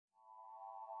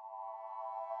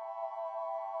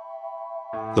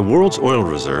The world's oil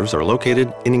reserves are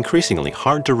located in increasingly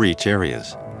hard-to-reach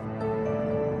areas.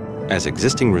 As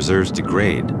existing reserves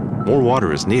degrade, more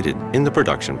water is needed in the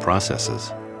production processes.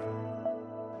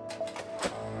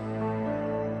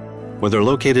 Whether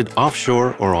located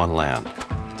offshore or on land,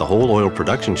 the whole oil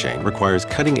production chain requires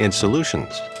cutting-edge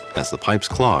solutions as the pipes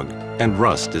clog and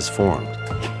rust is formed.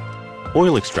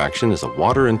 Oil extraction is a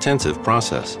water-intensive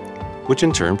process, which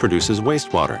in turn produces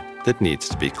wastewater that needs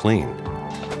to be cleaned.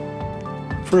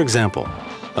 For example,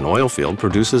 an oil field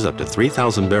produces up to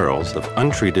 3,000 barrels of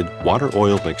untreated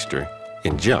water-oil mixture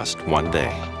in just one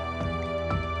day.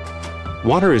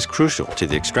 Water is crucial to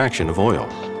the extraction of oil,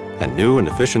 and new and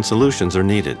efficient solutions are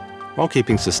needed while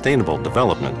keeping sustainable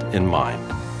development in mind.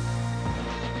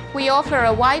 We offer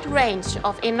a wide range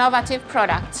of innovative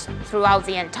products throughout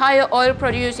the entire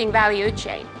oil-producing value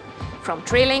chain, from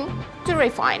drilling to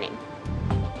refining.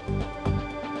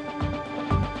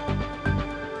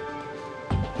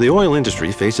 The oil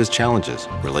industry faces challenges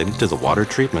related to the water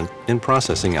treatment in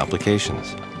processing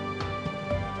applications.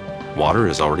 Water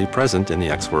is already present in the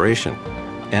exploration,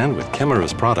 and with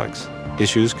Kemira's products,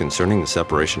 issues concerning the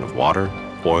separation of water,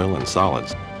 oil, and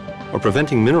solids, or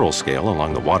preventing mineral scale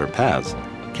along the water paths,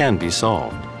 can be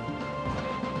solved.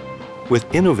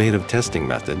 With innovative testing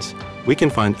methods, we can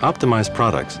find optimized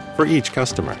products for each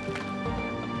customer.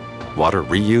 Water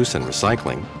reuse and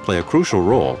recycling play a crucial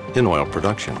role in oil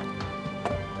production.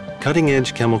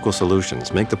 Cutting-edge chemical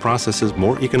solutions make the processes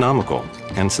more economical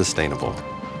and sustainable.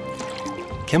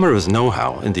 Kemira's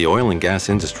know-how in the oil and gas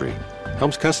industry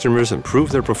helps customers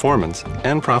improve their performance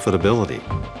and profitability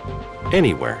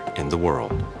anywhere in the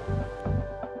world.